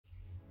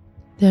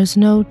There's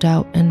no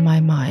doubt in my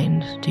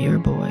mind, dear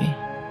boy,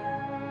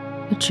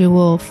 that you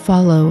will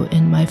follow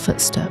in my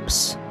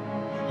footsteps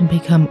and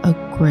become a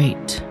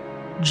great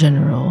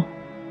general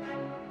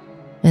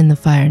in the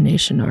Fire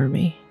Nation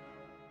army.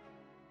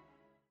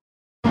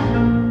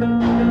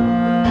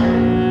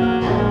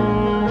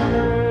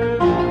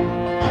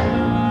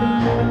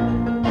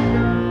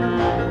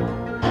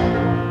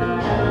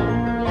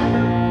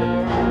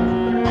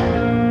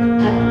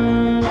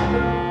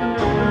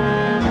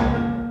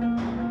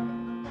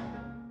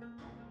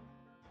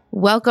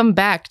 Welcome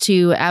back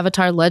to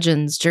Avatar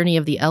Legends: Journey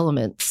of the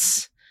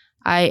Elements.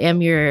 I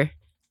am your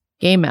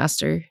game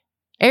master,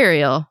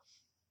 Ariel.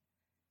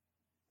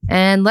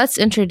 And let's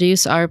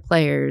introduce our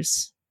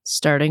players,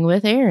 starting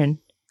with Aaron.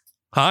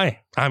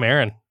 Hi, I'm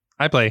Aaron.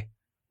 I play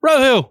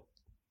Rohu,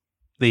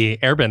 the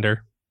airbender.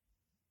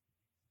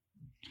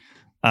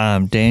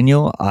 I'm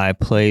Daniel. I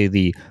play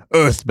the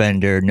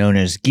earthbender known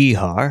as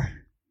Gihar.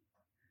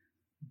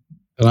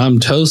 And I'm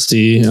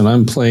Toasty, and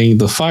I'm playing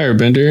the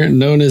firebender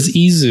known as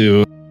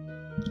Izu.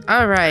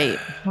 All right,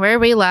 where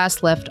we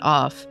last left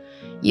off,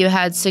 you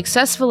had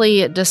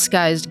successfully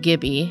disguised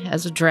Gibby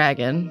as a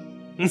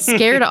dragon,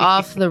 scared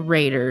off the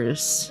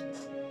raiders,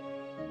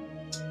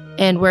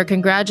 and were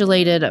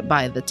congratulated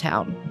by the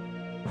town.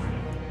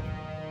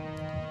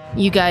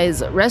 You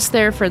guys rest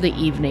there for the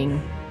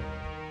evening.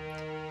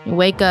 You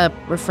wake up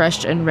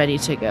refreshed and ready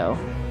to go.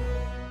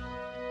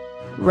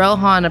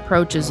 Rohan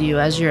approaches you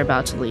as you're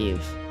about to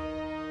leave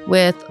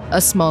with a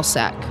small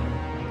sack.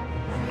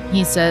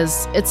 He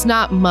says, "It's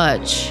not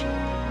much,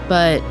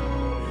 but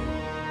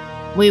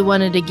we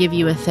wanted to give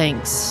you a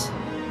thanks."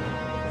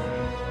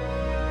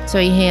 So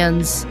he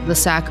hands the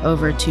sack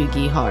over to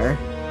Gihar.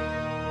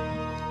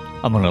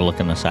 I'm going to look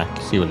in the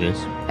sack, see what it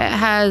is. It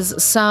has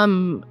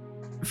some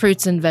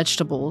fruits and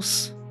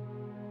vegetables.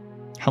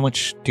 How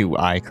much do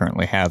I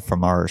currently have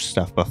from our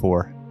stuff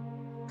before?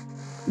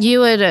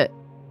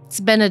 It's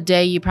been a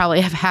day, you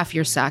probably have half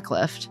your sack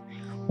left.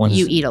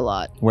 You eat a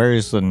lot. Where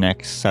is the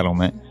next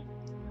settlement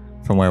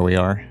from where we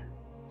are?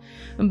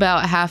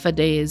 About half a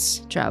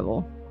day's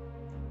travel.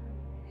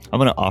 I'm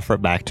going to offer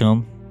it back to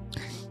him.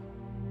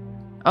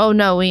 Oh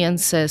no, we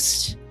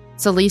insist.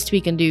 It's the least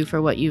we can do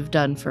for what you've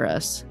done for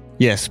us.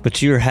 Yes,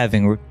 but you're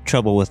having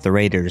trouble with the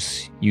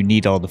raiders. You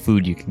need all the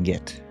food you can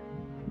get.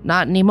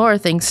 Not anymore,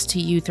 thanks to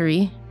you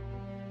three.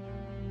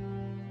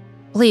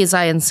 Please,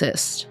 I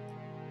insist.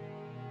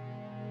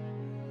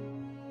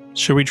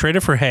 Should we trade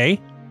it for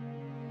hay?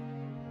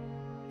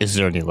 Is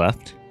there any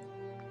left?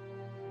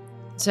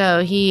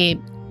 So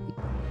he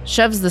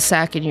shoves the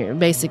sack in your,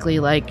 basically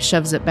like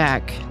shoves it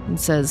back and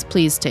says,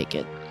 "Please take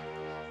it."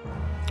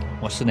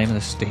 What's the name of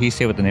this? Did he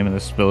say what the name of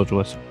this village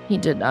was? He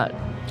did not.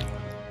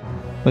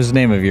 What's the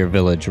name of your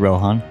village,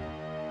 Rohan?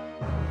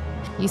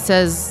 He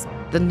says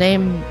the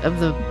name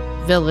of the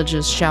village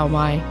is Xiao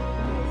Mai.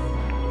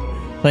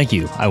 Thank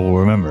you. I will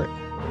remember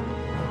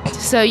it.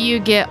 So you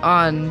get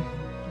on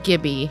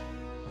Gibby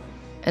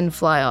and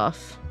fly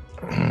off.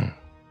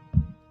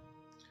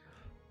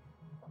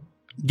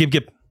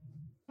 Gib.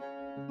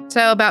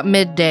 So about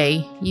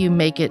midday, you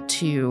make it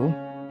to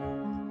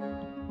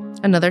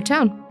another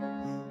town.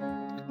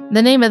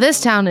 The name of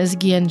this town is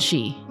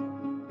Gianxi.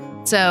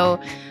 So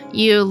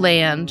you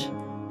land,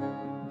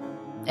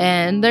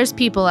 and there's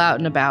people out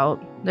and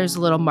about. There's a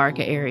little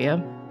market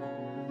area.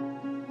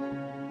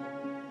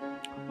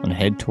 I'm going to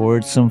head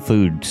towards some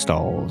food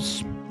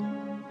stalls.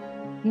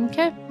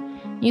 Okay.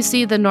 You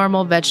see the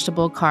normal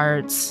vegetable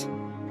carts,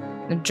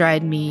 the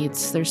dried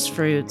meats, there's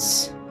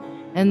fruits,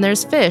 and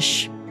there's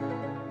fish.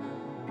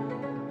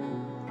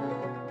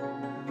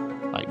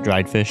 Like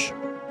dried fish?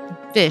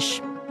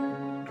 Fish.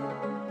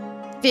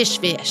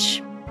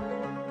 Fish.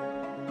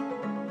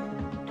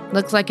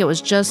 Looks like it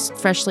was just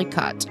freshly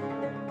caught.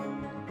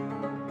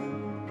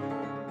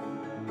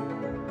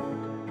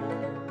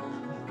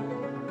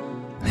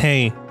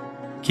 Hey,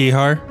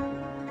 Gihar,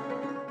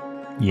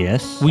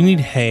 Yes. we need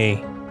hay.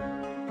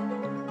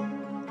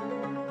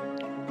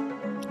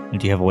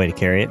 Do you have a way to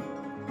carry it?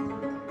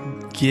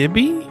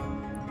 Gibby?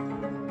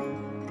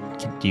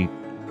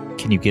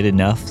 Can you get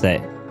enough that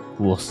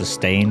will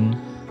sustain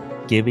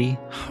Gibby?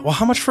 Well,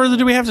 how much further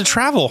do we have to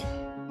travel?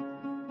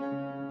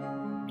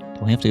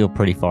 Don't we have to go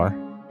pretty far?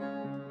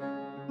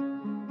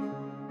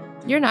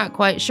 You're not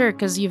quite sure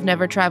because you've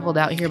never traveled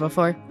out here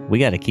before. We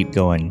got to keep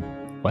going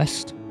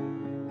west.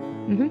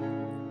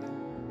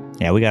 Mm-hmm.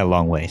 Yeah, we got a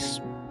long ways.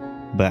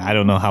 But I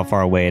don't know how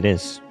far away it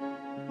is.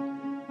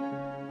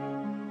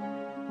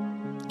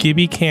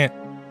 Gibby can't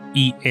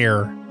eat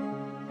air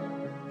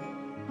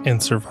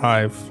and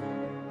survive.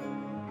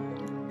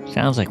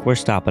 Sounds like we're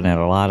stopping at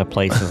a lot of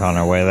places on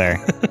our way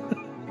there.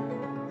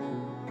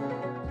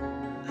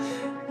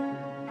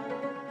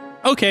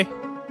 Okay.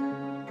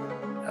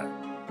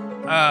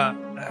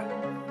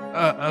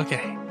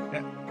 Okay.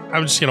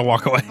 I'm just gonna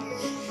walk away.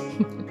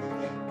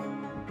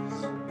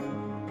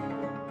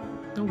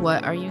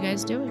 What are you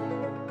guys doing?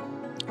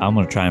 I'm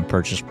going to try and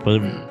purchase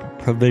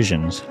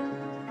provisions.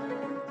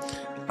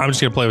 I'm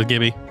just gonna play with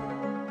Gibby.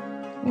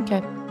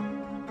 Okay.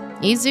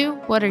 Izu,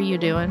 what are you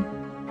doing?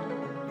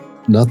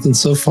 Nothing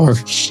so far.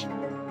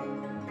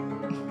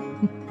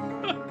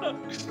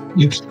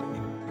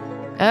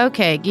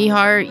 Okay,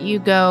 Gihar, you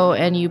go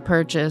and you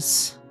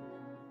purchase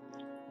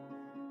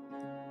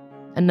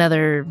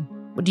another.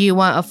 Do you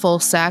want a full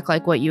sack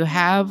like what you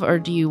have, or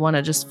do you want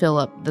to just fill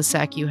up the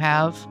sack you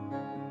have?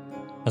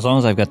 As long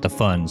as I've got the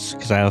funds,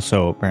 because I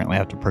also apparently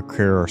have to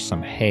procure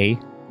some hay.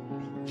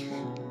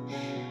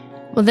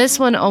 Well, this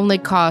one only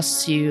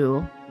costs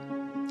you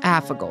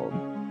half a gold.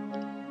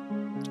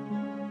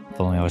 If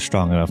only I was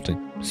strong enough to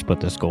split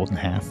this gold in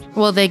half.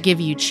 Well, they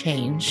give you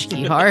change,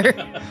 Gihar.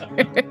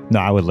 No,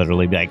 I would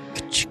literally be like...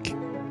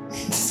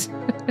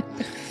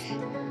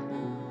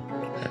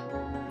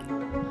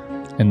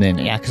 And then,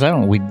 yeah,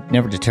 because we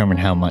never determined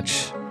how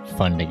much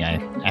funding I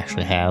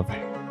actually have.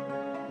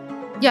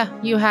 Yeah,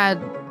 you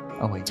had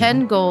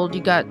 10 gold.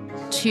 You got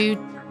 2.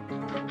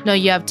 No,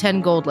 you have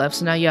 10 gold left.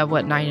 So now you have,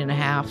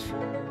 9.5?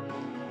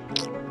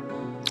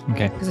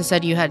 Okay. Because I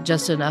said you had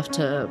just enough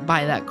to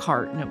buy that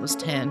cart, and it was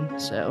 10.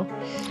 So.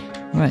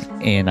 Right.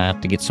 And I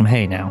have to get some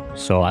hay now.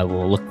 So I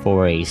will look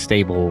for a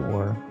stable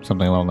or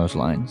something along those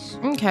lines.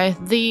 Okay.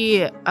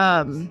 The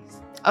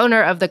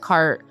owner of the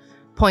cart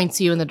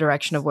points you in the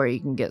direction of where you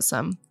can get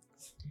some.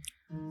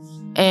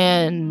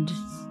 And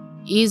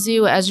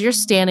Izu, as you're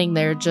standing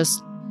there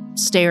just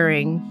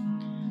staring,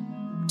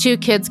 2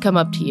 kids come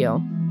up to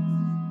you.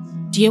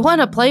 Do you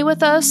want to play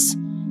with us?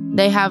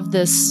 They have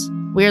this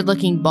weird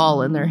looking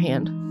ball in their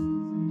hand.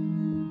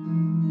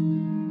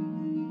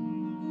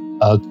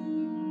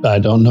 I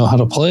don't know how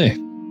to play.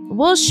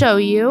 We'll show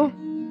you.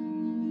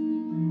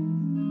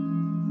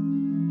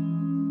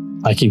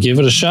 I can give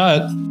it a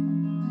shot.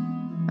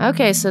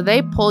 Okay, so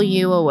they pull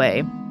you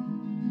away.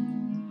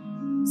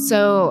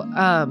 So,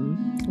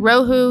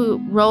 Rohu,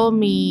 roll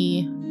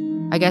me,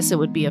 I guess it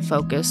would be a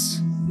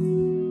focus,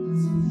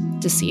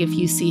 to see if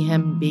you see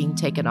him being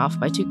taken off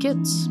by 2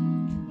 kids.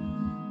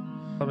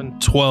 11,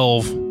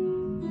 12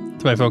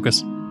 to my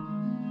focus.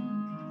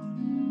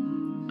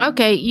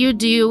 Okay, you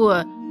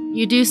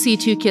do see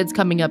 2 kids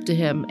coming up to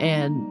him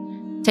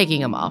and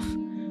taking him off.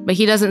 But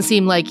he doesn't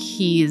seem like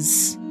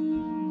he's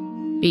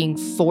being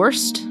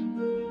forced.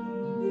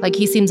 Like,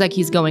 he seems like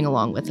he's going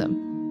along with him.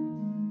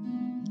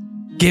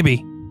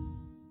 Gibby.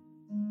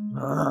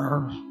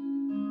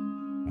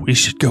 We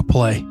should go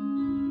play.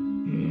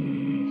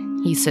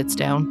 He sits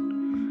down.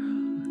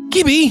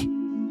 Gibby!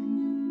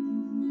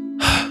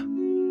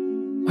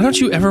 Why don't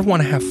you ever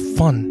want to have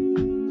fun?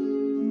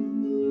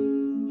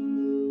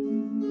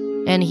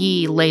 And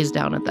he lays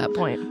down at that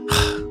point.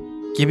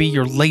 Gibby,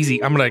 you're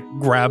lazy. I'm gonna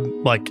grab,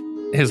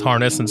 his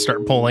harness and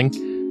start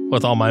pulling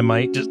with all my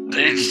might. Just...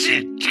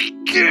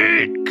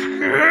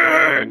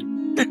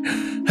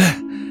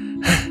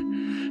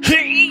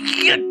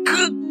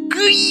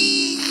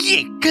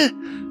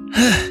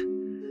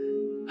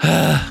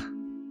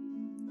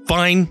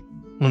 Fine.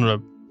 I'm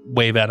gonna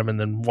wave at him and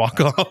then walk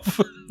off.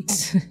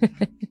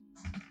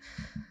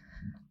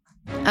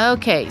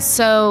 Okay,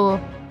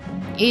 so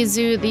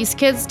Izu, these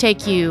kids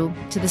take you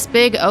to this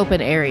big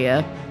open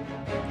area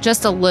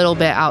just a little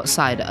bit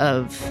outside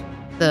of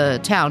the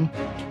town.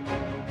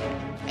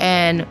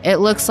 And it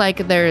looks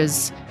like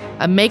there's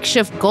a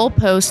makeshift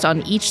goalpost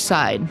on each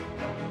side.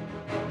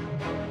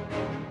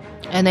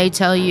 And they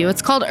tell you,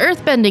 it's called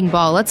Earthbending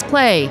Ball, let's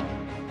play.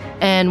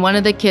 And one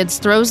of the kids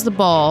throws the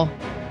ball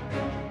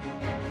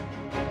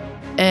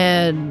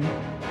in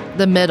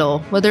the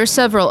middle. Well, there's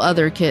several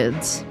other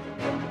kids.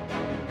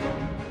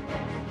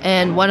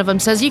 And one of them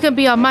says, you can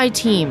be on my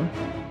team.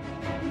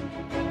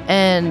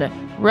 And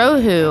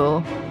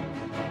Rohu,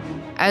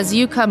 as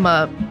you come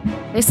up,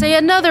 they say,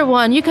 another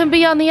one, you can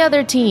be on the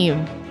other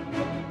team.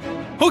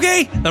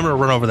 Okay, I'm gonna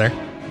run over there.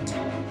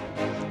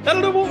 I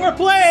don't know what we're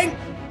playing.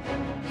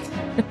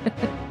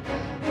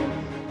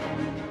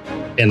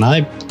 Can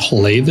I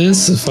play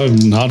this if I'm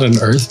not an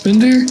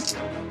earthbender?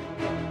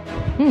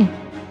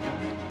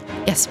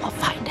 Yes, we'll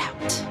find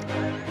out.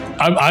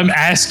 I'm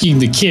asking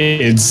the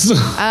kids.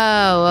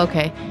 Oh,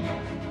 okay.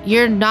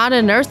 You're not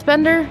an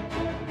earthbender?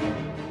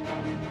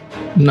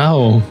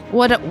 No.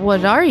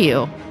 What are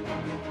you?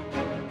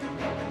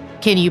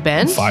 Can you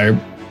bend? Fire.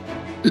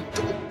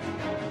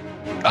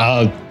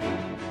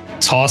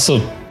 Toss a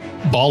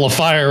ball of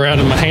fire around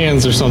in my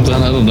hands or something.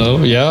 I don't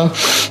know. Yeah.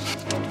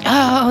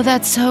 Oh,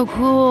 that's so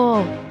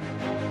cool.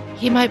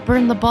 He might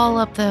burn the ball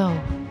up, though.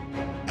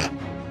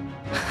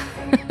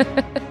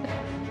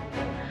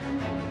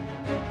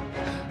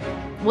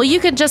 Well,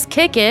 you can just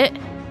kick it.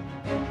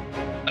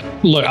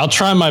 Look, I'll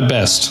try my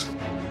best.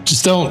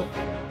 Just don't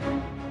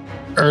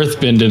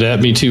earthbend it at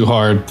me too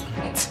hard.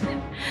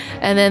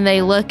 And then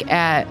they look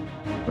at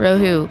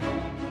Rohu.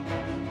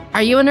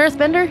 Are you an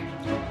earthbender?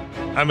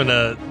 I'm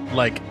gonna,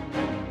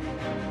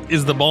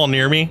 is the ball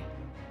near me?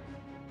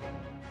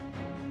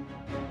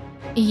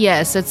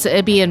 Yes,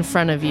 it'd be in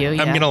front of you.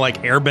 Yeah. I'm gonna,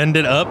 airbend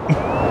it up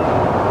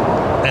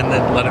and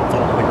then let it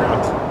fall to the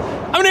ground.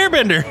 I'm an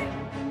airbender!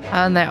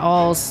 And they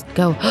all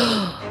go,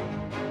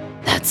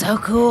 that's so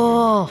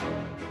cool.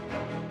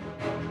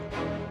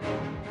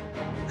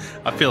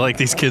 I feel like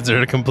these kids are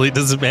at a complete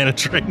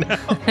disadvantage right now.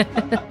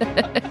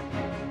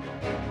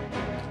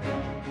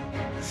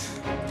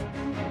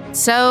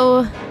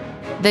 So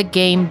the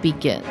game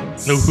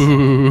begins.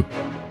 Ooh.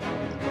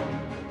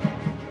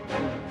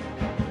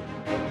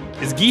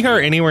 Is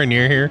Gihar anywhere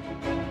near here?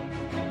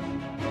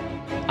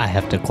 I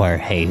have to acquire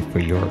hay for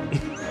your.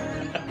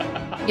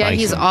 Yeah,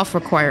 he's Bison. off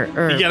require.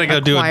 You gotta go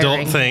do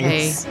adult acquiring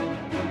things. hay.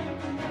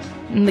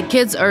 And the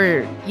kids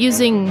are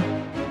using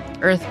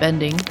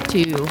earthbending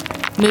to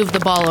move the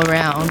ball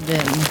around,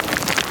 and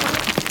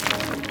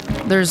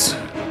there's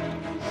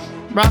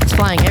rocks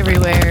flying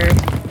everywhere.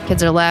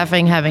 Kids are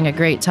laughing, having a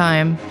great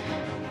time.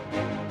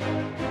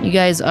 You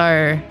guys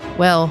are,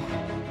 well,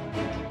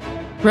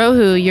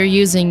 Rohu, you're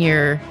using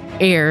your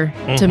air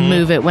to Mhm.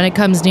 move it when it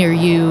comes near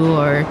you,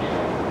 or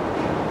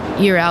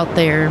you're out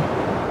there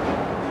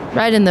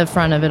right in the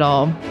front of it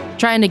all,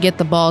 trying to get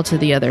the ball to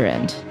the other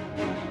end.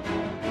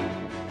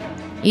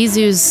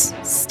 Izu's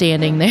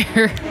standing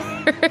there.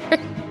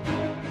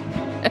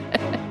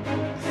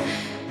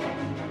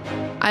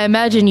 I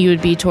imagine you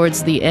would be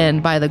towards the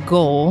end by the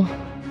goal,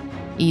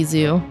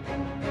 Izu.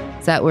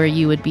 Is that where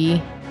you would be?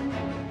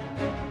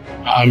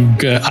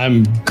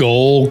 I'm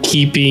goal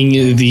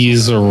keeping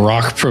these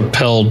rock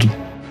propelled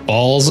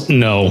balls.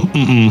 No,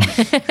 Mm-mm.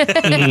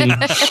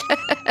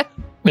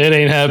 It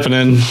ain't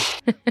happening.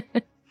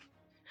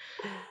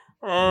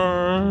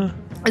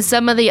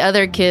 Some of the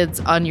other kids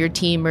on your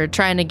team are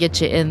trying to get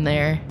you in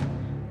there,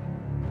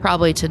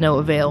 probably to no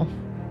avail,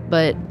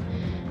 but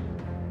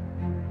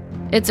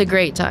it's a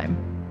great time.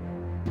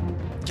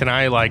 Can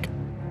I like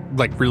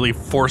really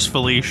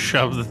forcefully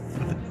shove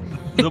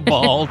the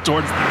ball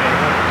towards the goal?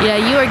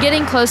 Yeah, you are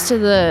getting close to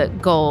the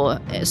goal,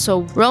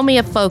 so roll me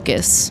a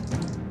focus.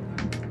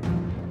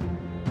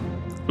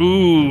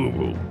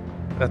 Ooh,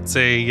 that's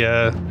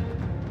a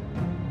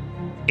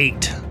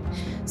 8.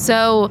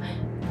 So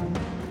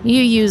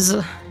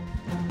you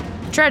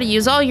try to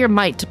use all your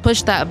might to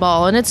push that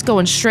ball, and it's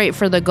going straight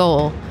for the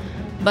goal.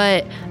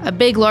 But a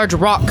big, large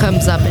rock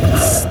comes up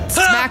and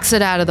smacks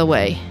it out of the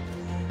way.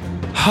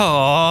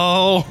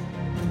 Oh,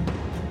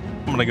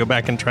 I'm gonna go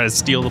back and try to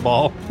steal the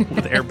ball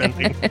with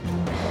airbending.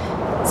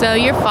 So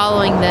you're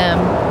following them,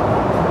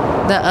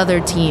 the other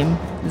team,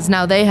 because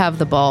now they have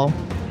the ball.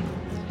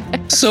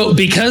 So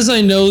because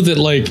I know that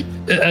like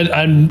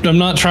I'm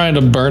not trying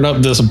to burn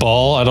up this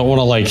ball. I don't want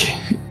to like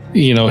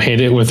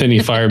hit it with any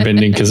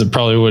firebending because it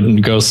probably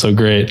wouldn't go so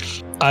great.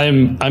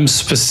 I'm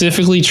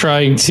specifically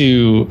trying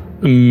to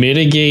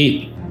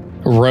mitigate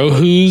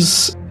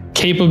Rohu's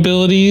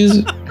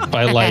capabilities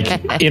by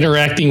like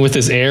interacting with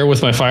his air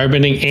with my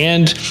firebending,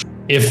 and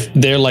if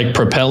they're like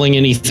propelling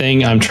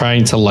anything, I'm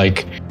trying to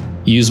like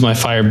use my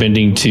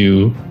firebending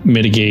to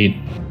mitigate.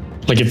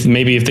 Like if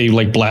they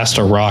like blast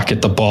a rock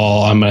at the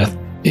ball, I'm gonna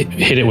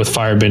hit it with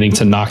firebending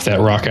to knock that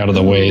rock out of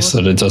the way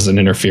so that it doesn't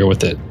interfere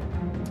with it.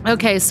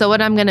 Okay, so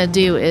what I'm gonna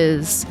do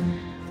is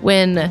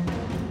when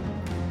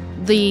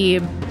the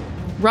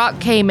rock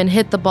came and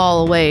hit the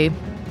ball away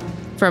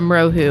from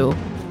Rohu,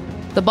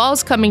 the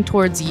ball's coming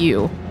towards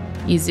you,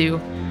 Izu.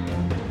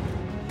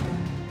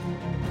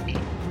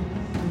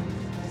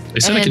 They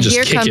said I could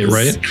just kick it,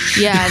 right?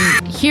 Yeah,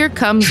 and here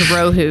comes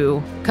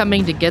Rohu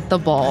coming to get the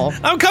ball.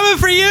 I'm coming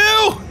for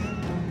you!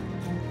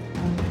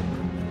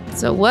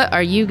 So what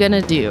are you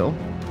gonna do?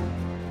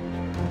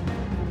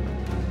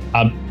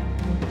 I'm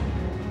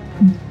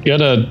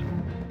gonna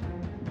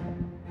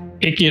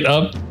kick it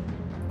up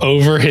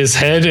over his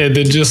head and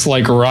then just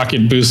like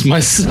rocket boost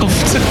myself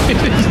to it.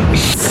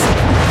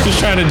 Just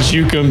trying to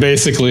juke him,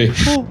 basically.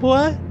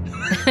 What?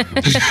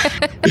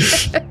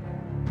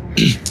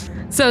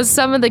 So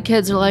some of the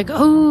kids are like,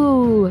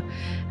 "Oh,"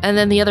 and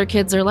then the other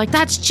kids are like,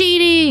 "That's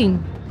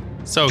cheating."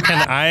 So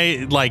can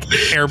I like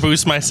air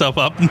boost myself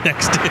up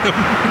next to him?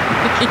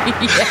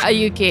 Yeah,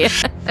 you can.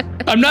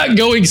 I'm not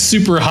going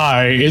super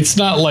high. It's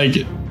not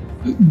like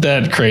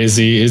that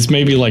crazy. It's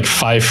maybe like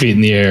 5 feet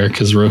in the air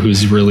because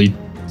Rohu's really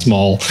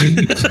small.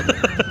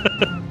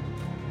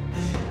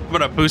 I'm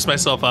gonna boost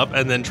myself up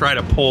and then try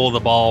to pull the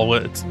ball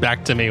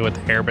back to me with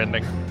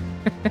airbending.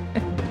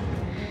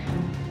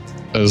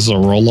 As a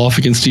roll off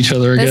against each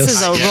other, I This guess.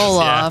 is a Yes, roll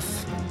yeah.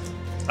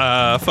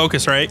 off.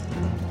 Focus, right?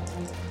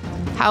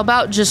 How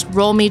about just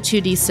roll me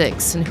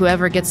 2d6 and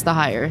whoever gets the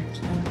higher?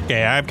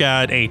 Okay, I've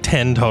got a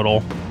 10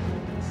 total.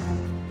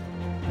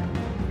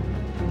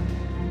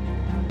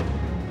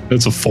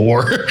 It's a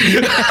 4.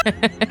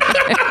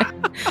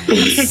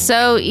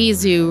 So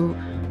Izu,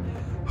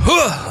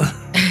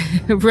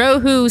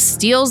 Rohu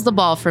steals the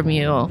ball from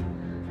you.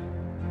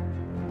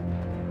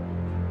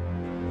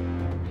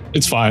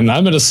 It's fine.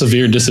 I'm at a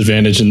severe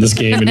disadvantage in this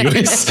game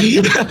anyways.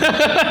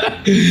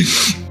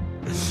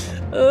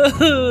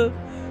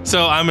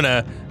 So I'm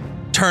gonna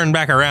turn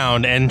back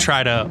around and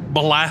try to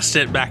blast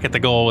it back at the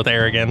goal with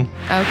air again.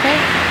 Okay.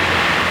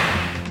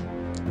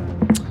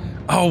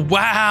 Oh,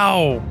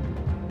 wow.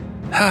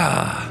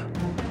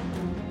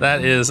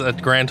 That is a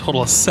grand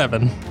total of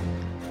 7.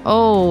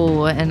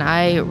 Oh, and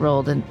I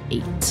rolled an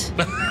 8.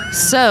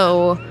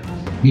 So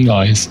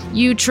Nice.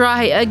 you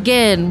try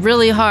again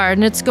really hard,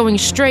 and it's going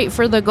straight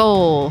for the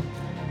goal.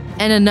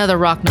 And another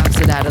rock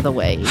knocks it out of the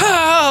way.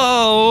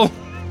 Oh!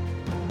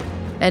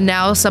 And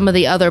now some of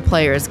the other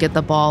players get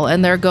the ball,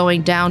 and they're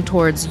going down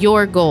towards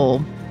your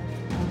goal,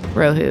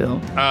 Rohu.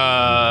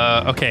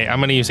 Okay, I'm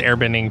gonna use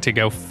airbending to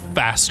go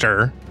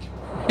faster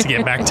to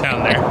get back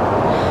down there.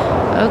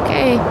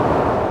 Okay.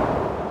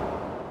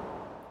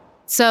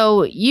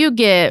 So you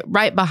get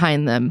right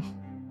behind them.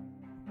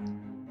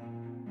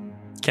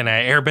 Can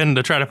I airbend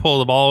to try to pull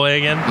the ball away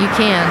again? You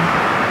can.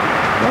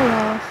 Roll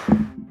off.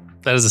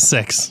 That is a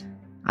 6.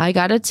 I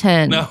got a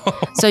 10. No.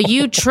 So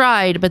you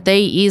tried, but they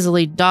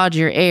easily dodge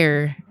your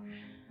air.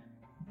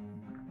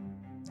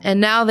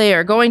 And now they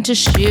are going to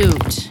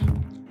shoot.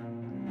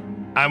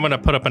 I'm gonna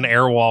put up an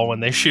air wall when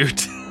they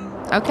shoot.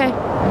 Okay.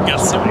 Got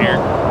some air.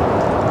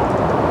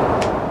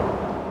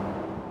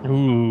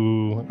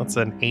 Ooh, that's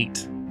an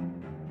 8.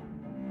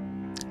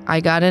 I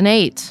got an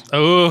 8.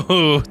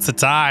 Oh, it's a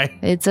tie.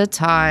 It's a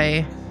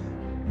tie.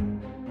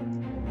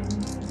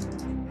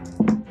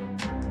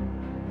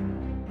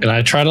 And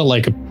I try to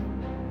like.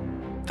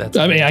 That's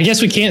I mean, I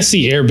guess we can't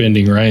see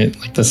airbending, right?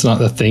 Like that's not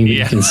the thing that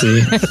Yeah. you can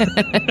see.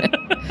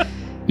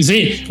 You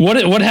see,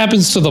 what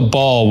happens to the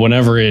ball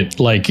whenever it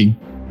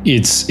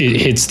hits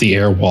the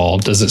air wall?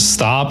 Does it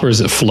stop or is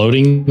it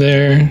floating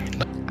there?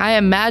 I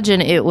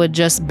imagine it would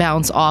just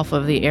bounce off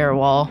of the air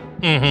wall.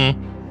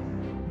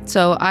 Mm-hmm.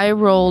 So I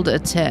rolled a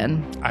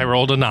 10. I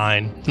rolled a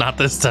 9. Not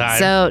this time.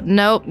 So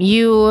nope,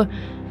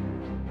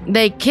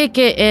 they kick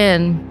it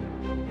in.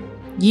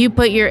 You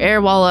put your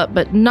air wall up,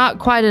 but not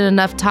quite in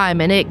enough time,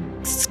 and it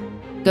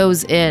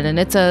goes in, and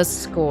it's a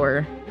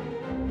score.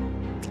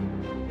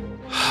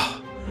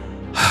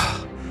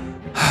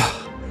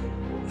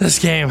 This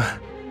game.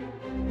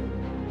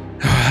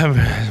 I'm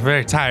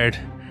very tired,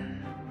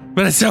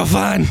 but it's so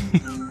fun.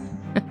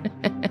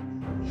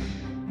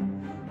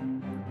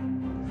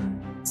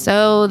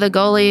 So the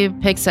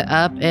goalie picks it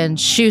up and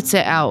shoots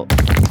it out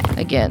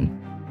again.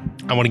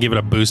 I want to give it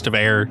a boost of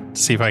air to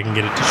see if I can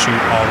get it to shoot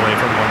all the way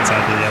from one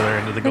side to the other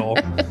end of the goal.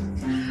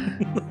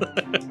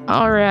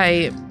 All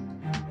right.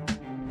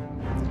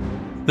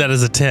 That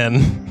is a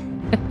 10.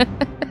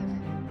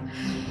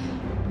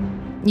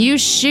 You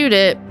shoot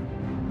it,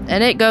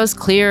 and it goes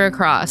clear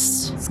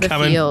across the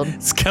field.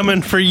 It's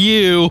coming for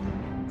you.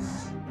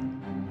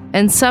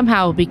 And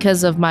somehow,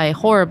 because of my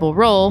horrible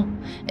roll,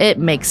 it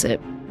makes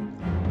it.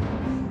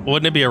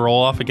 Wouldn't it be a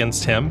roll off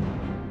against him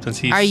since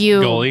he's Are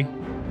you- goalie?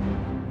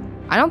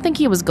 I don't think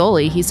he was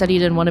goalie. He said he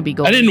didn't want to be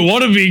goalie. I didn't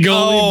want to be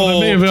goalie, but I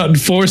may have gotten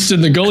forced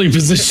in the goalie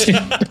position.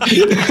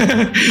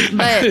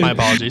 But My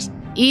apologies.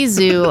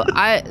 Izu,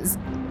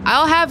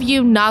 I'll have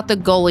you not the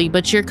goalie,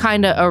 but you're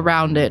kind of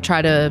around it.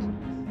 Try to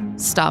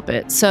stop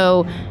it.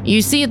 So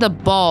you see the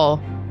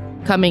ball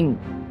coming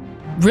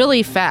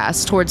really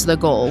fast towards the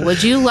goal.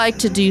 Would you like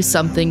to do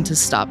something to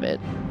stop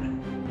it?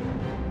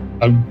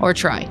 Or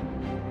try?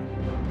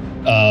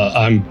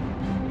 I'm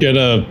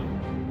gonna.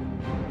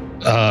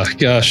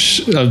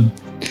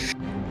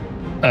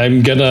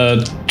 I'm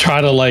gonna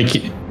try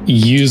to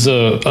use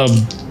a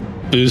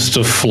boost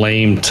of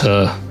flame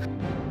to,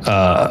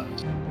 I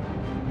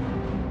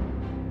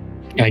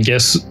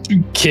guess,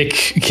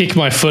 kick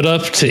my foot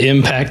up to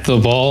impact the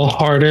ball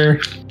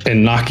harder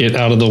and knock it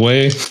out of the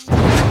way.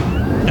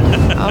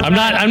 I'm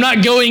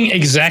not going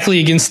exactly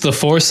against the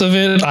force of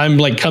it. I'm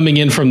coming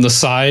in from the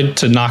side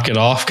to knock it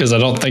off because I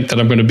don't think that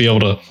I'm going to be able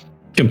to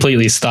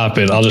completely stop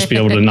it. I'll just be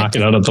able to knock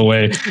it out of the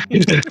way.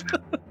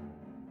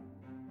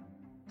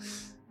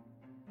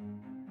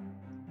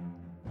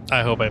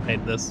 I hope I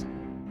made this.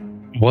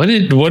 What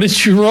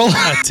did you roll?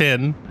 A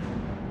 10.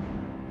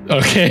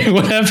 Okay,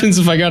 what happens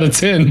if I got a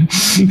 10?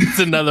 It's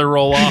another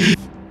roll off.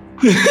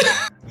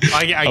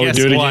 I guess.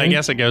 do it Well, I again?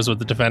 guess it goes with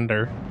the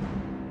defender.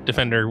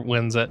 Defender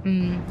wins it.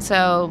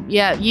 So,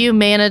 yeah, you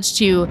managed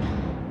to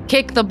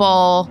kick the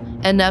ball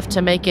enough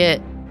to make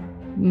it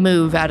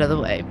move out of the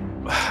way.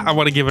 I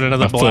want to give it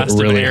another My foot blast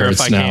really of air if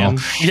hurts I now. can.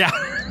 Yeah.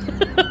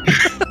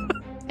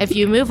 If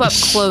you move up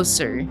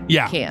closer,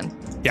 Yeah. you can.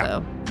 Yeah.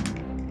 So.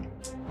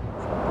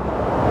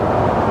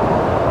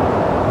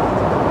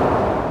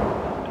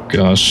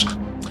 Gosh.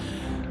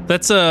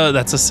 That's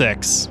a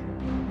 6.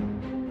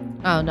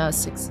 Oh, no,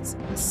 6.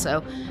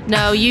 So,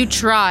 no, you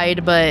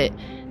tried, but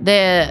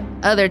the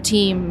other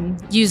team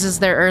uses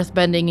their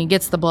earthbending and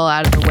gets the ball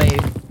out of the way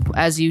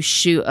as you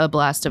shoot a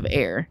blast of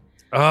air.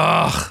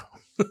 Ugh.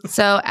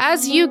 So,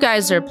 as you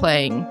guys are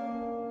playing,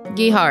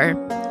 Gihar,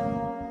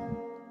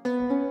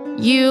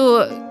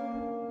 you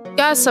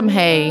got some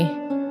hay,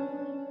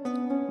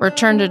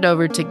 returned it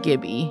over to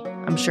Gibby.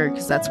 I'm sure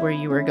because that's where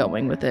you were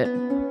going with it.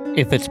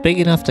 If it's big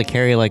enough to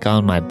carry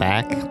on my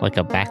back, like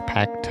a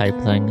backpack type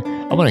thing,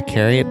 I'm gonna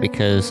carry it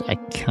because I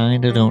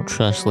kind of don't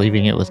trust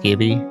leaving it with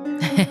Gibby.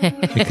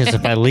 Because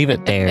if I leave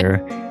it there,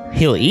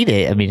 he'll eat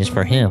it. I mean, it's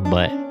for him,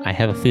 but I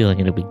have a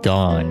feeling it'll be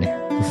gone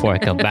before I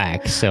come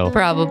back. So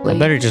Probably. I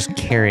better just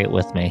carry it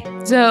with me.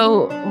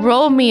 So,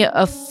 roll me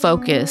a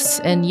focus,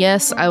 and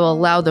yes, I will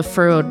allow the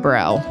furrowed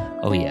brow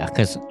Oh yeah,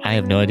 because I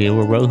have no idea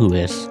where Rohu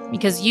is.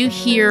 because you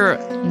hear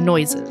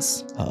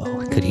noises.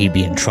 Oh, could he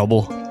be in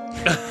trouble?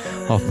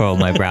 I'll furrow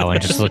my brow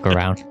and just look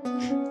around.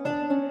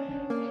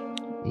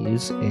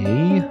 Is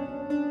a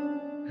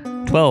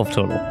 12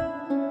 total.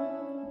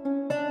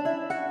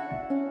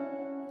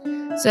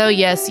 So,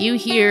 yes, you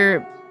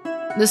hear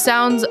the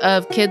sounds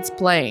of kids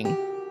playing.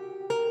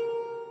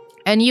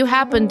 And you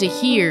happen to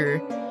hear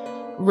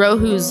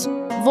Rohu's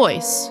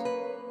voice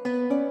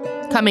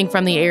coming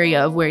from the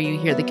area of where you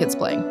hear the kids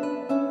playing.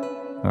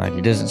 All right,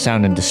 he doesn't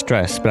sound in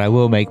distress, but I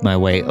will make my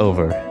way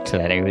over to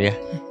that area.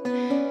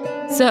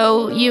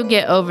 So you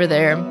get over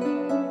there,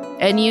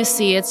 and you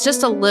see it's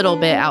just a little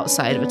bit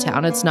outside of a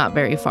town. It's not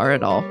very far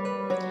at all.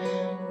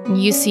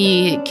 You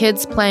see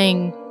kids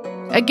playing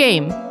a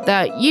game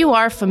that you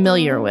are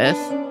familiar with.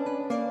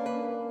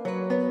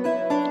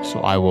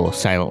 So I will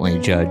silently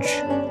judge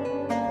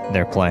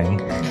their playing.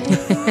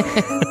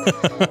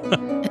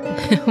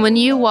 When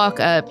you walk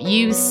up,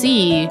 you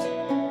see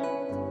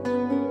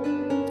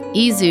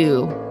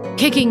Izu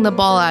kicking the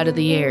ball out of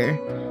the air.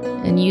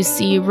 And you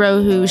see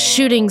Rohu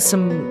shooting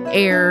some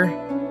air,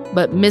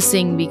 but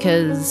missing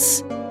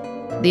because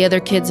the other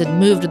kids had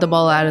moved the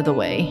ball out of the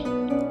way.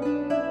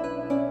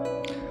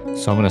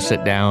 So I'm going to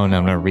sit down,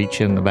 I'm going to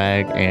reach in the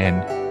bag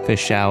and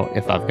fish out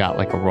if I've got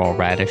like a raw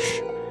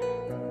radish.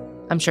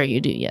 I'm sure you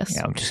do, yes.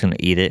 Yeah, I'm just going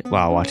to eat it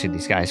while watching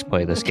these guys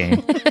play this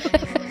game.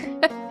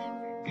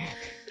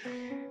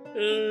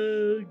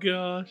 Oh,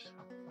 gosh.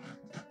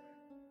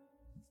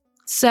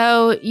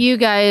 So you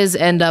guys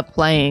end up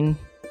playing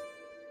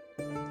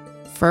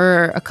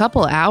for a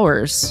couple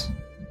hours.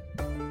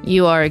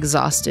 You are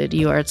exhausted.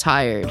 You are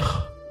tired.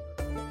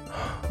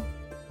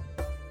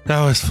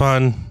 That was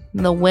fun.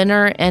 The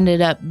winner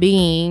ended up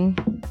being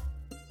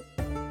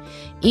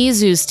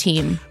Izu's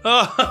team.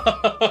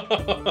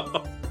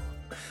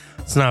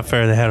 It's not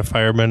fair they had a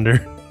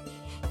firebender.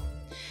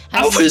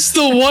 I was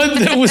the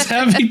one that was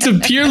having to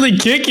purely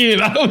kick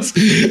it.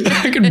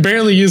 I could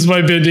barely use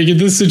my bending in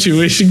this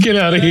situation. Get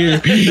out of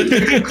here.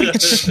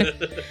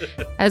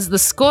 As the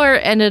score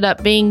ended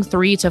up being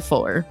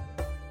 3-4.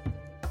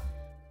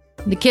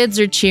 The kids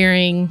are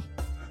cheering.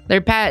 They're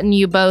patting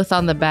you both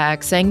on the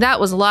back, saying, "That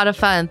was a lot of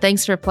fun.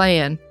 Thanks for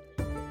playing."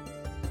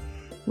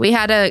 We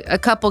had a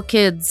couple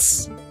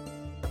kids.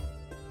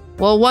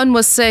 Well, one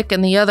was sick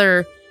and the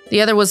other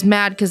was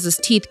mad because his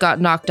teeth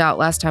got knocked out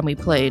last time we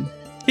played.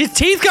 His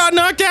teeth got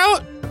knocked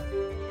out?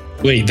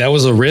 Wait, that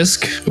was a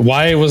risk?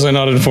 Why was I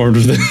not informed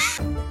of this?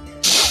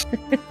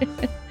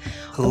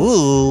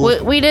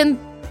 Ooh. We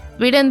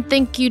didn't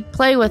think you'd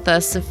play with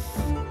us if...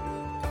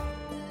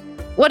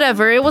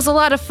 Whatever, it was a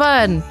lot of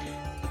fun.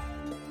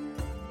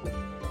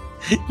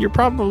 You're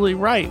probably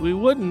right. We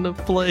wouldn't have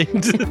played.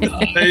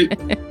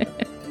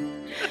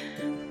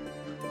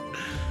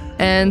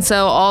 And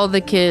so all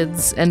the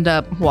kids end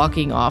up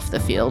walking off the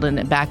field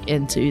and back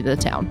into the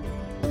town.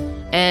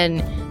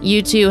 And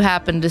you two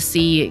happen to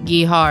see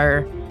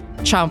Gihar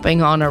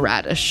chomping on a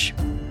radish.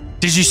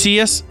 Did you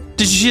see us?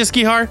 Did you see us,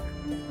 Gihar?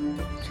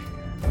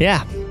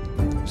 Yeah.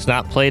 It's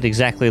not played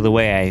exactly the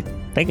way I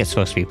think it's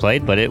supposed to be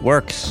played, but it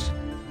works.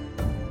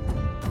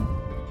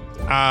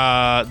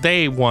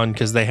 They won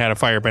because they had a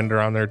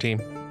firebender on their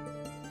team.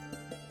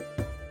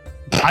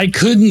 I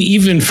couldn't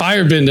even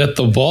firebend at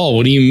the ball.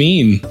 What do you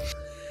mean?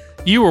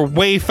 You were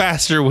way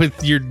faster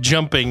with your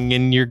jumping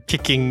and your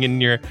kicking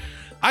and your...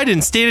 I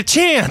didn't stand a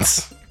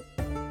chance.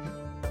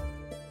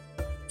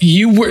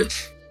 You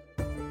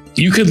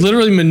could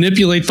literally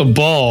manipulate the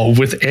ball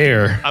with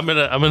air. I'm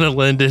gonna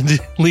lean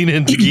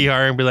into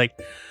Gihar and be like,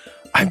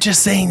 I'm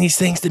just saying these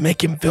things to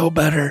make him feel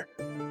better.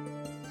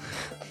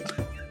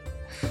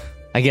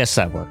 I guess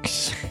that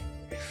works.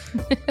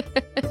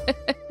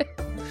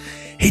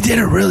 He did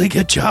a really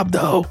good job,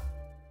 though.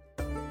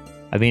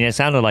 I mean, it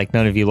sounded like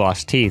none of you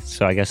lost teeth,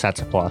 so I guess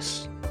that's a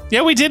plus.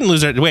 Yeah, we didn't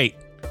lose our... Wait.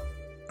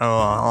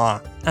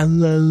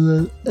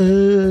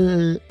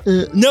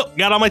 Nope,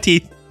 got all my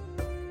teeth.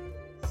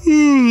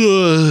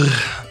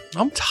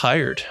 I'm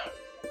tired.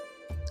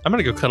 I'm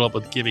gonna go cuddle up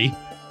with Gibby.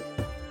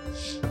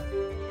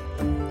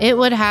 It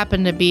would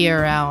happen to be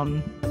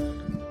around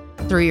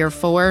 3 or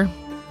 4.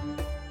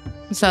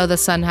 So the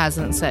sun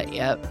hasn't set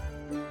yet.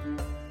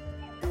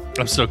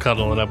 I'm still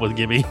cuddling up with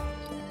Gibby.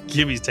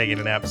 Gibby's taking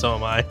a nap, so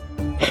am I.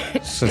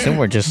 So then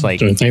we're just like...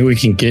 Don't think we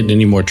can get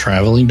any more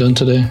traveling done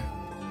today?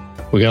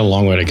 We got a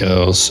long way to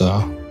go, so...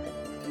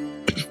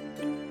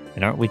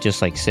 And aren't we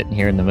just like sitting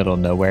here in the middle of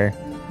nowhere?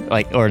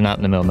 Like, or not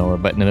in the middle of nowhere,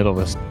 but in the middle of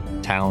this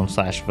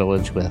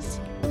town/village with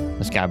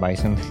the sky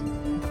bison?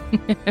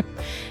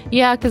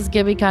 Yeah, because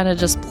Gibby kind of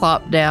just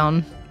plopped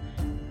down,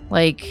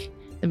 like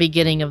the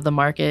beginning of the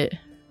market.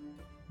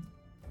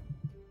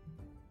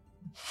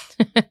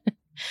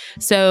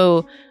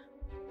 So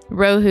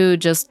Rohu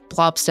just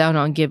plops down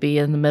on Gibby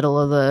in the middle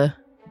of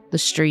the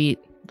street,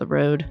 the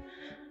road,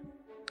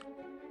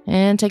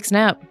 and takes a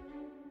nap.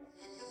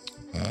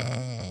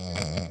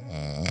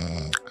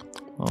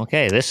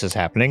 Okay, this is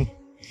happening.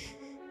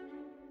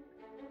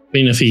 I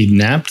mean, if he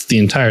napped the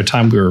entire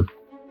time we were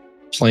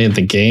playing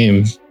the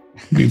game,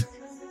 we'd be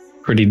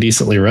pretty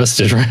decently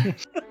rested, right?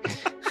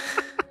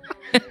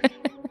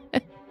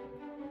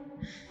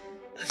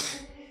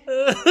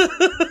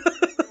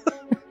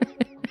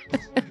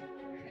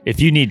 If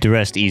you need to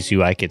rest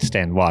Izu, I could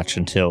stand watch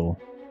until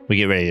we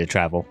get ready to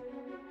travel.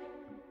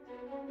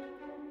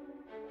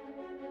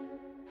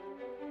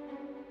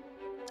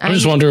 I'm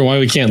just wondering why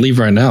we can't leave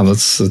right now.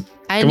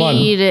 I come on.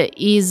 need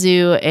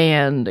Izu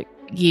and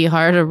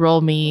Gihar to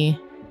roll me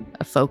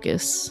a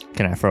focus.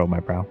 Can I furrow my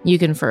brow? You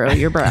can furrow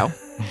your brow.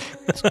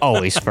 It's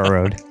always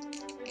furrowed.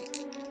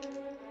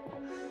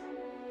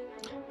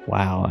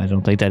 Wow, I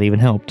don't think that even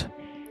helped.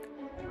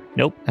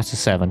 Nope, that's a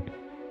 7.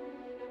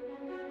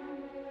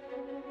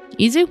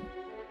 Izu?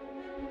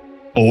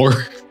 Or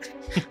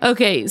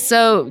Okay,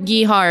 so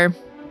Gihar,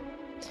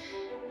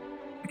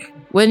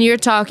 when you're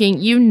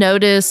talking, you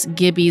notice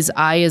Gibby's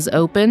eye is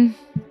open,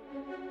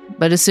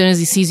 but as soon as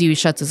he sees you, he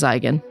shuts his eye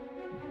again.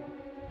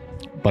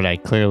 But I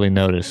clearly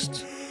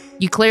noticed.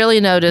 You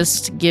clearly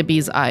noticed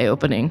Gibby's eye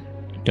opening.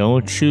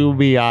 Don't you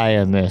be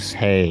eyeing this,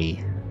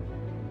 hey.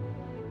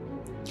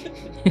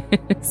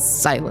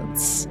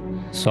 Silence.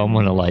 So I'm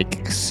gonna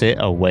like sit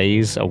a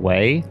ways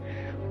away,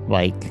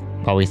 like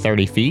probably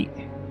 30 feet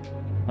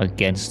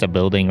against a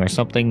building or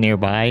something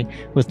nearby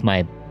with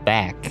my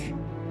back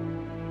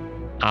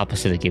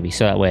opposite of Gibby.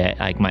 So that way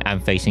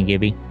I'm facing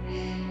Gibby.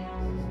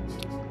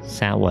 So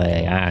that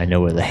way I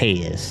know where the hay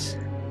is.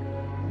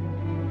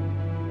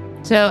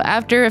 So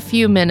after a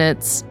few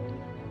minutes,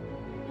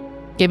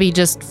 Gibby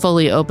just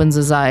fully opens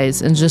his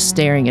eyes and just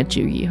staring at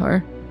you,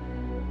 Gihar.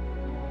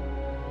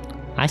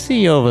 I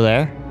see you over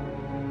there.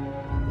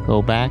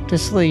 Go back to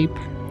sleep.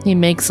 He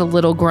makes a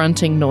little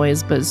grunting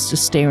noise, but is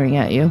just staring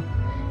at you.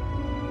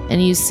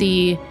 And you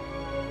see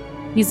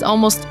he's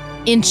almost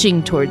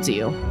inching towards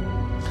you.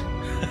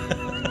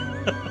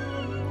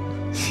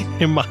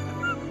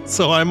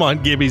 So I'm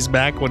on Gibby's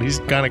back when he's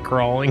kind of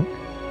crawling.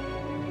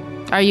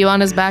 Are you on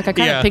his back? I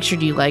kind of Yeah.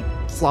 pictured you like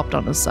flopped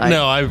on his side.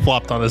 No, I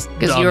flopped on his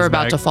Because you were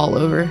about to fall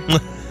over.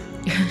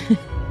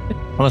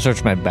 I'm gonna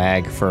search my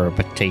bag for a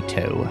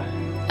potato.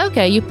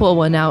 Okay, you pull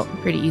one out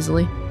pretty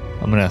easily.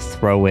 I'm gonna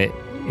throw it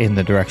in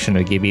the direction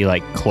of Gibby,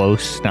 like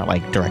close, not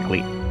like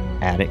directly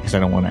at it, because I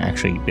don't want to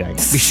actually be like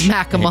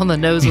Smack him on the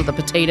nose with a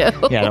potato.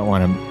 Yeah, I don't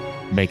want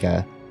to make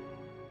a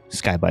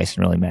sky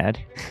bison really mad.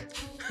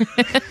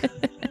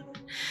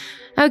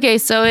 Okay,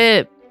 so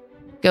it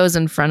goes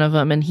in front of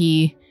him and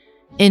he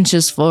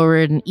inches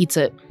forward and eats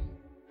it.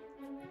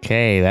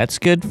 Okay, that's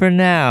good for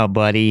now,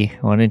 buddy.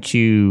 Why don't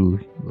you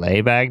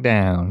lay back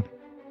down?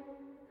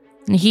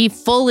 And he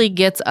fully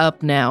gets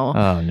up now.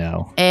 Oh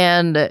no.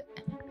 And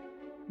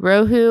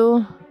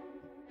Rohu,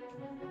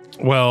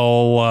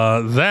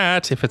 Well,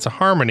 that, if it's a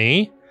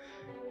harmony,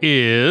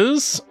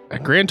 is a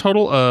grand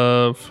total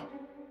of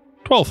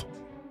 12.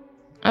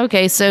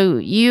 okay, so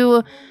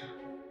you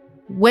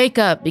wake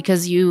up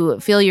because you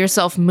feel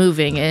yourself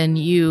moving and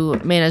you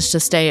manage to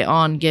stay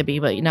on Gibby,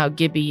 but now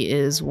Gibby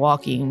is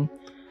walking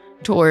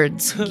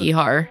towards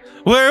Gihar.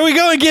 Where are we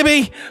going,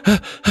 Gibby?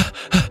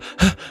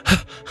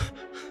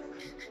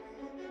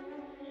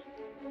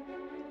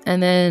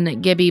 And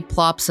then Gibby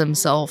plops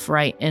himself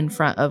right in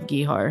front of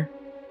Gihar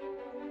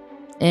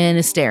and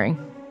is staring.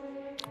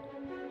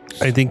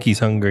 I think he's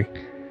hungry.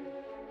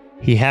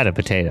 He had a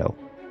potato.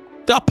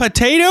 A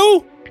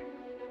potato?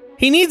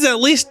 He needs at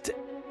least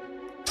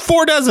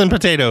 4 dozen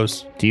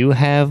potatoes. Do you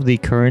have the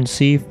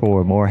currency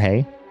for more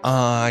hay?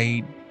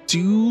 I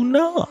do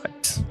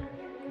not.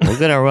 We're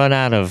gonna run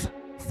out of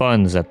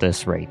funds at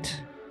this rate.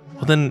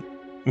 Well, then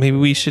maybe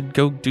we should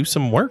go do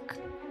some work.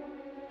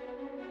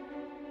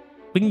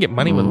 We can get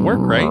money with work,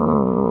 right?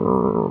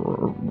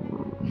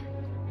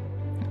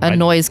 A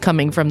noise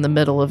coming from the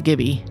middle of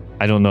Gibby.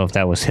 I don't know if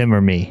that was him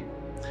or me.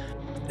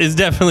 It's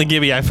definitely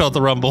Gibby. I felt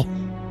the rumble.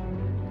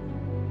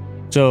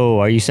 So,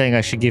 are you saying I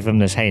should give him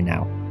this hay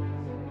now?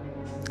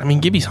 I mean,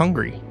 Gibby's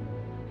hungry.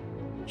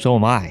 So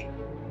am I.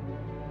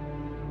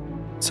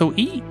 So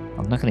eat.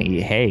 I'm not gonna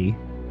eat hay.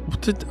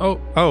 What did,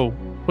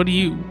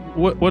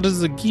 what does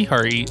the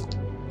Gihar eat?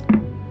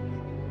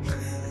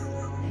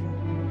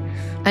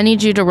 I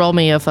need you to roll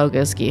me a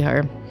focus,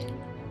 Gihar.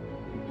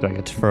 Do I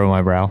get to furrow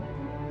my brow?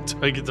 Do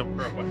I get to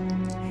throw it?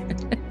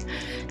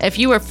 If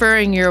you were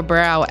furrowing your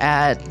brow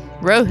at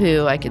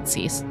Rohu, I could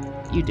see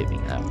you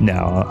doing that.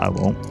 No, I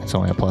won't. It's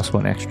only a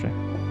 +1 extra.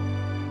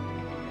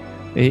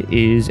 It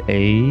is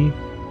a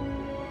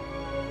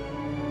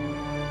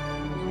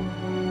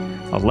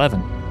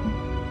 11.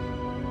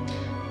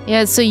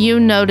 Yeah, so you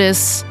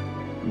notice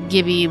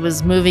Gibby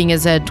was moving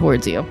his head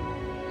towards you.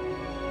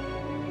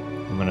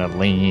 I'm gonna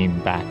lean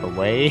back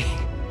away.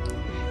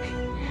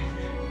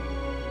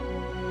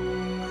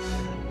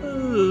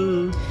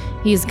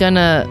 He's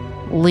gonna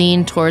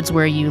lean towards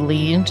where you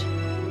leaned.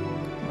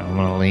 I'm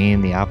gonna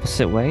lean the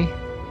opposite way.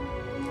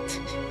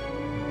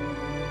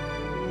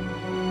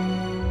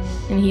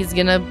 And he's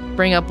gonna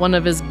bring up one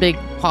of his big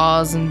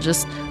paws and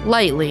just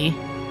lightly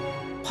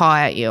paw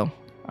at you.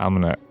 I'm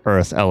gonna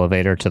earth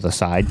elevator to the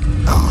side.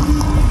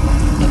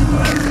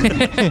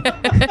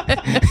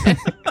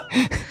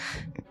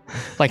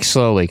 Like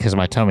slowly, because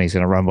my tummy's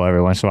gonna rumble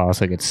every once in a while,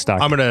 so it gets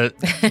stuck. I'm gonna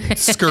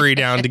scurry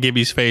down to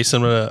Gibby's face.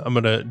 I'm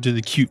gonna do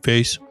the cute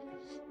face.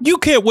 You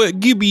can't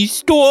wet Gibby's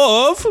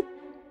stuff.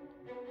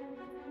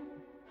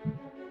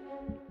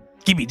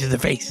 Gibby to the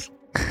face.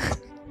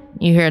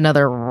 You hear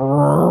another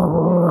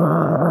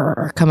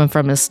roar coming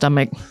from his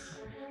stomach.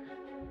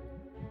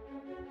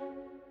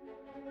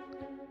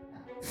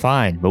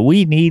 Fine, but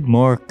we need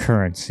more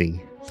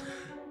currency.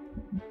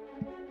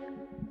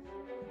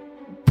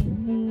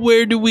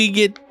 Where do we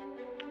get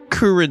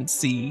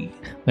currency?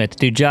 We have to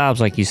do jobs,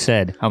 like you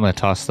said. I'm gonna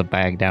toss the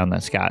bag down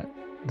that's got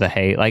the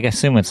hay. Like, I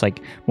assume it's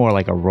like more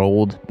like a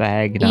rolled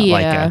bag, not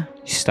like a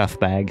stuff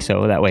bag.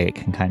 So that way it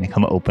can kind of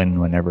come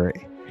open whenever.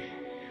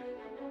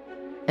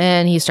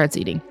 And he starts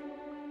eating.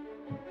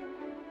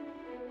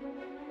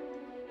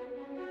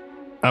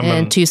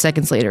 And 2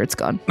 seconds later, it's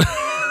gone.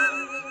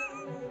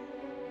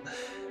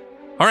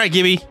 All right,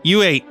 Gibby,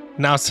 you ate.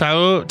 Now it's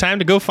time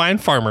to go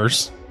find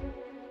farmers.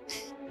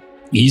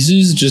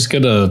 Izu's just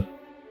gonna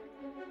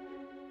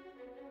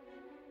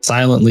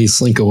silently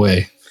slink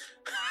away.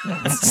 All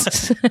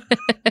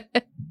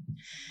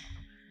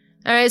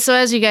right, so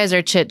as you guys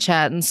are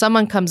chit-chatting,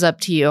 someone comes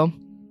up to you,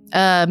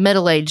 a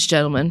middle-aged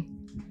gentleman.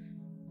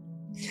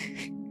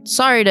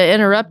 Sorry to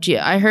interrupt you.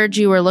 I heard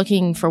you were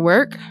looking for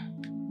work.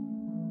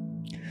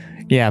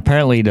 Yeah,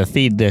 apparently to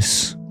feed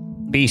this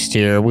beast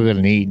here, we're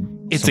gonna need.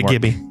 It's a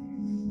Gibby.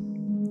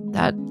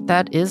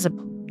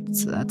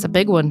 That's a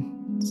big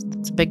one.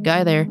 It's a big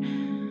guy there.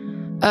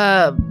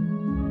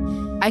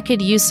 I could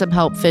use some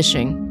help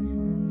fishing.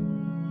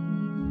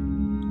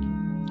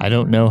 I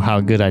don't know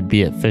how good I'd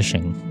be at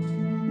fishing.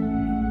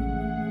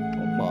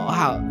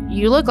 Well,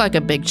 you look like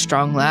a big,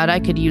 strong lad. I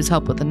could use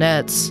help with the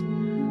nets.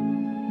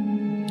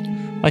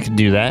 I could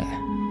do that.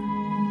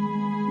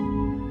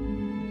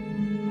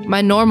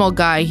 My normal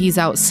guy, he's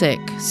out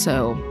sick,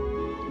 so...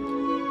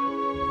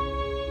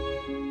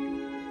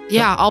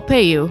 Yeah, I'll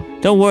pay you.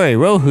 Don't worry,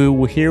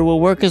 Rohu here will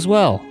work as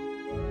well.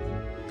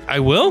 I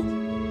will?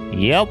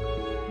 Yep.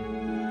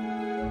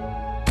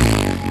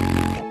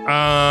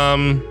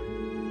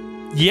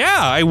 Yeah,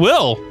 I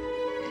will.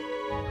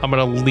 I'm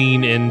gonna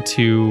lean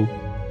into...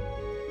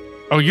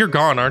 Oh, you're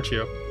gone, aren't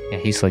you? Yeah,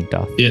 he slinked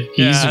off. Yeah,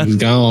 Izu's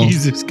gone.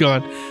 Izu's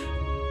gone.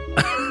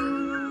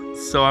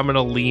 So I'm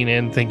gonna lean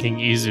in thinking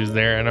Izu's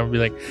there, and I'll be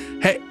like,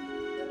 hey.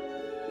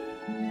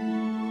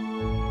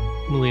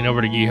 I'm gonna lean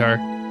over to Gihar.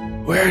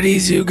 Where'd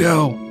Izu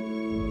go?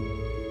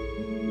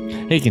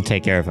 He can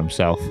take care of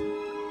himself.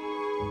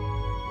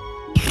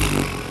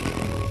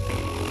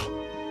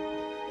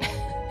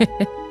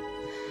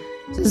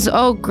 Says,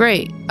 oh,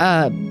 great.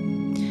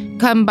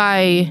 Come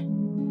by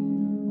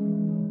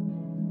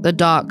the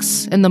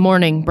docks in the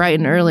morning, bright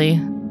and early,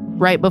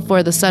 right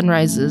before the sun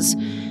rises,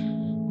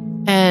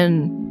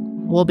 and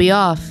we'll be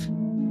off.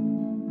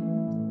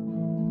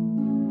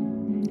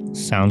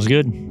 Sounds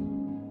good.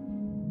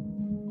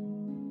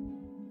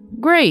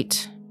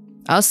 Great.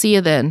 I'll see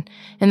you then.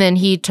 And then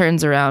he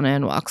turns around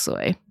and walks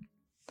away.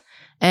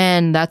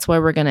 And that's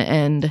where we're going to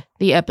end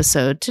the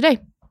episode today.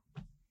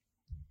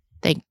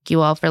 Thank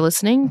you all for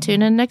listening.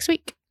 Tune in next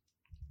week.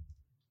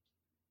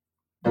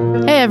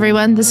 Hey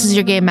everyone, this is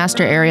your Game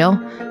Master Ariel.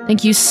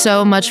 Thank you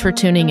so much for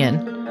tuning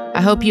in. I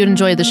hope you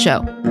enjoyed the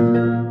show.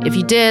 If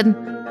you did,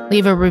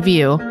 leave a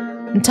review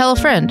and tell a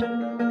friend.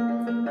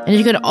 And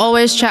you can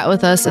always chat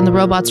with us in the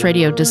Robots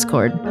Radio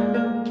Discord.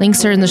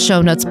 Links are in the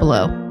show notes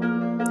below.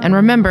 And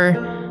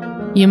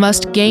remember, you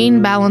must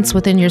gain balance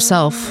within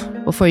yourself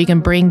before you can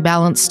bring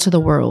balance to the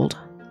world.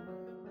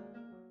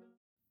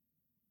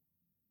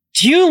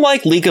 Do you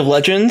like League of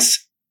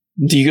Legends?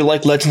 Do you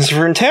like Legends of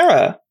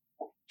Runeterra?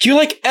 Do you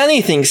like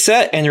anything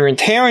set in the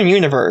Runeterran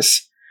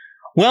universe?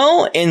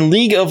 Well, in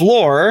League of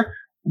Lore,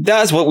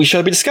 that's what we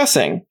should be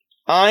discussing.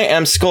 I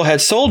am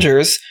Skullhead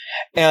Soldiers,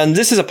 and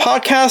this is a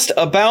podcast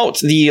about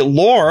the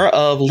lore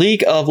of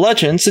League of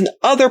Legends and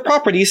other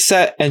properties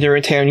set in the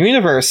Runeterran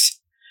universe.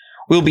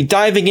 We'll be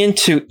diving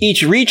into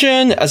each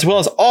region, as well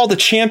as all the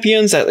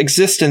champions that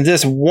exist in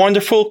this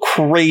wonderful,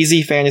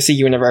 crazy fantasy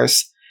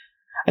universe.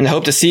 And I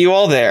hope to see you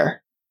all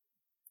there.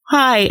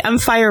 Hi, I'm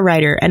Fire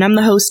Rider, and I'm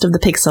the host of The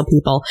Pixel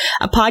People,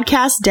 a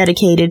podcast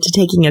dedicated to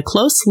taking a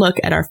close look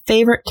at our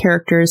favorite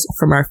characters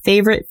from our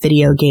favorite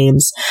video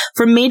games.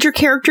 From major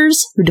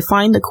characters who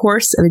define the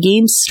course of a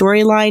game's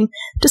storyline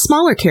to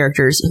smaller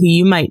characters who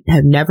you might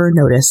have never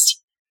noticed.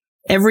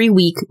 Every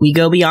week, we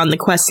go beyond the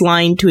quest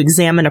line to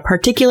examine a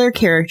particular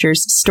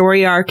character's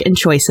story arc and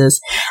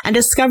choices, and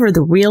discover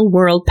the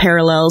real-world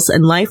parallels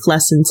and life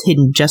lessons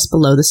hidden just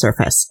below the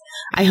surface.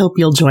 I hope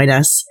you'll join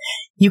us.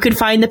 You can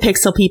find the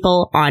Pixel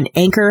People on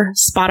Anchor,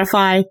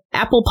 Spotify,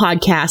 Apple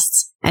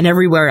Podcasts, and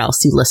everywhere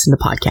else you listen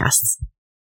to podcasts.